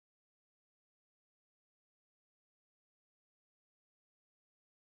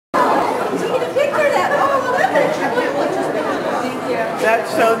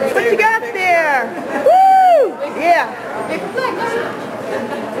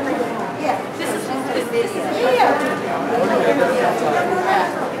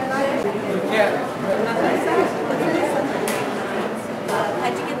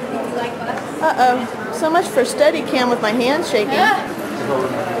So much for Steadicam with my hands shaking. Yeah.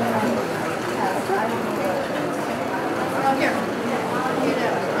 Oh, here.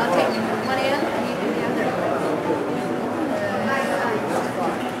 I'll take one in and you do the other.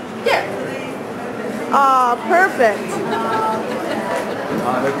 There. Aw, perfect.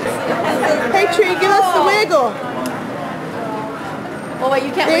 Hey Tree, give us the wiggle. Oh wait,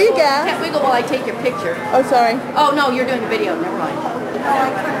 you can't. There wiggle. you go. You can't wiggle while I take your picture. Oh, sorry. Oh no, you're doing a video. Never mind.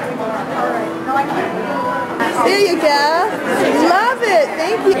 There you go. Love it.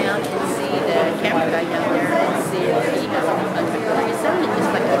 Thank you. Down and see the camera guy down there and see if he has something. It sounded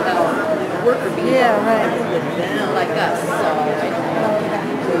just like a worker bee. Yeah, right. Like us. So I don't know.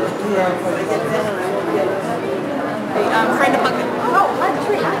 Friend of Bucket. Oh, hi,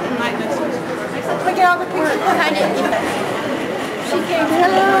 Tree. Look at all the pictures behind it. She came.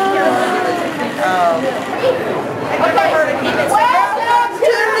 Hello. Okay. Welcome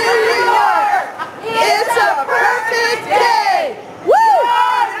to New York. It's a perfect day. Woo!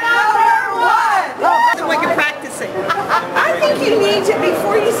 So we can practice it. I think you need to,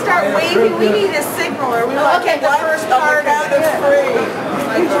 before you start waving, we need a signal, or we want to get the first part out of three.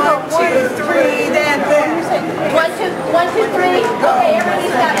 1, 2, 3, then 1, 2, 3. Okay,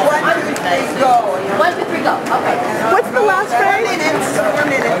 everybody's got it. 1, 2, 3, go. 1, 2, 3, go. Okay. What's the last phrase? 4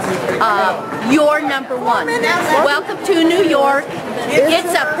 minutes. You're number one. Welcome to New York.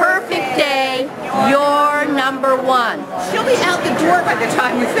 It's a perfect day. You're number one. She'll be out the door by the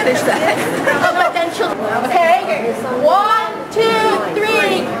time you finish that. Oh, but then she'll. Okay. 1, 2,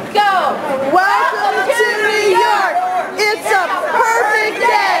 3, go. Welcome to New York. It's a perfect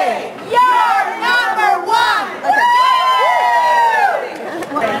day. You're number one.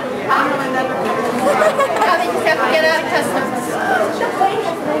 Now they just have to get out of customs.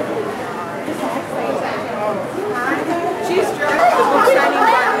 She's dressed the signing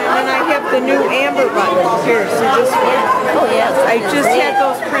button, and then I have the new amber button here, so just wait. Oh, yes. I just had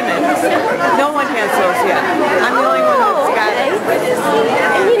those printed. No one has those yet. I'm the only one that's got it.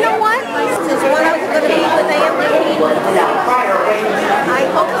 And you know what? This is one I was going to be with amber. I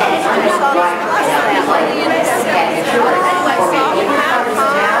hope that you saw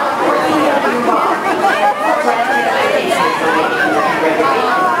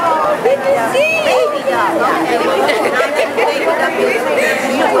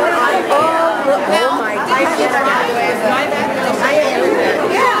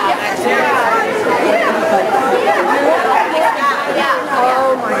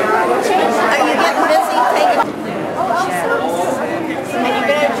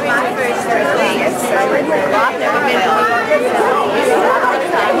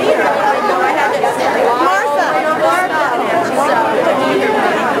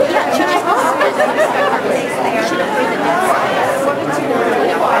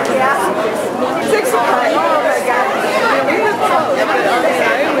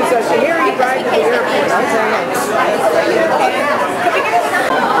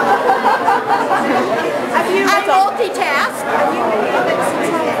I multitask.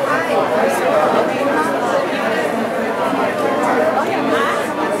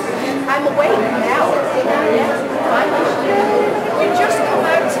 I'm awake now. You just come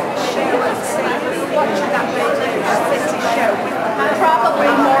out to the show and see, watching that video city show. Probably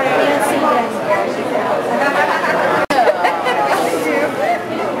more fancy than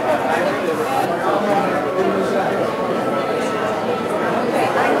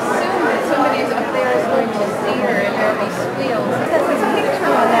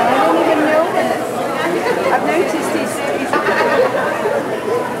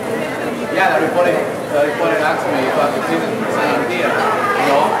Yeah, they pointed out to me if I could see the same idea. You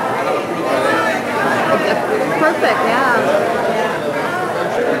know, I got approved by them. perfect, yeah.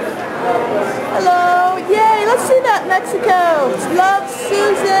 Hello. Yay. Let's see that Mexico. Love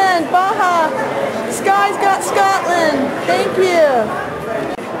Susan. Baja. Sky's got Scotland. Thank you.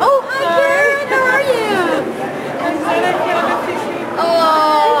 Oh, hi Karen, how are you?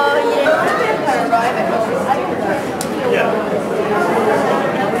 Oh, yeah.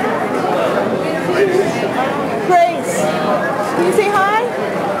 Grace. Can you say hi?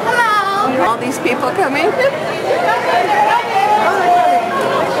 Hello. All these people coming?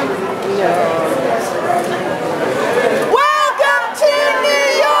 Welcome to New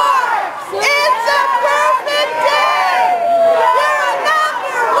York! It's a perfect day! You're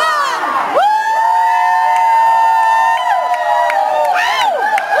number one! Woo!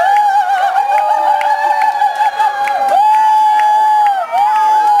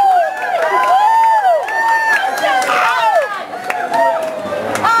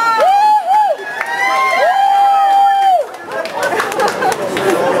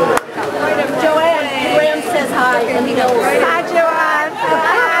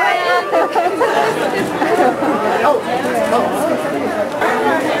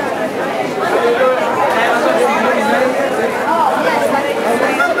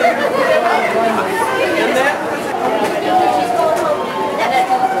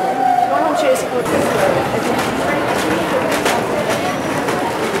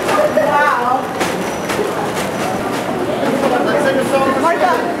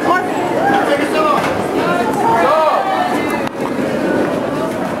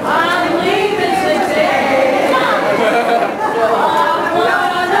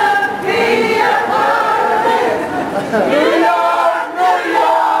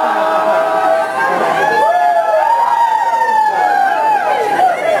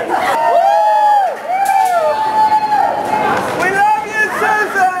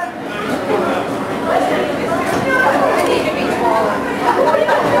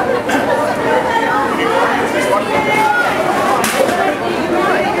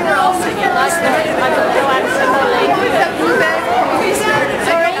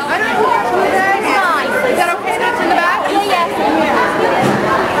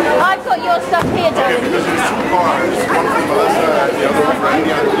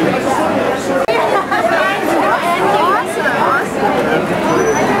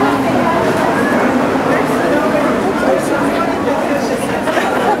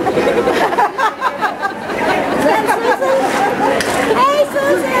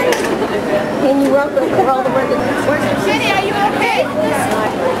 You're welcome for all the residents. Jenny, are you okay?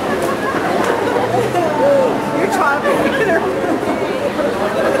 You're talking either.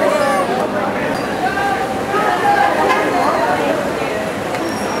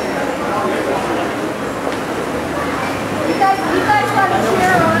 You guys got to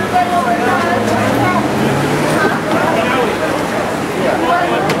cheer on. Get over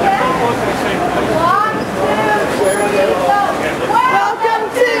Welcome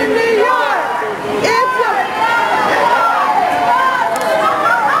to New York! It's a...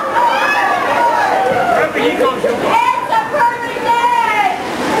 It's a perfect day!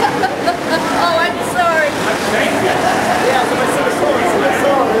 Oh, I'm sorry.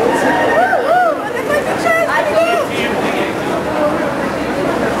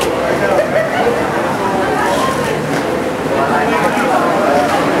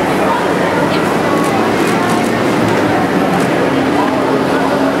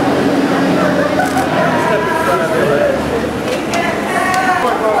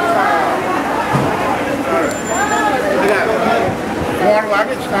 More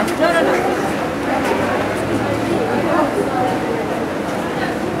luggage, huh? No.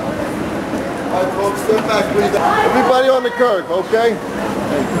 All right, folks, step back, please. Everybody on the curb, okay?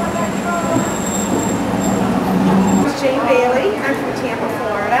 Jane Bailey. I'm from Tampa,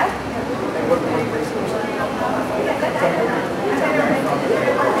 Florida.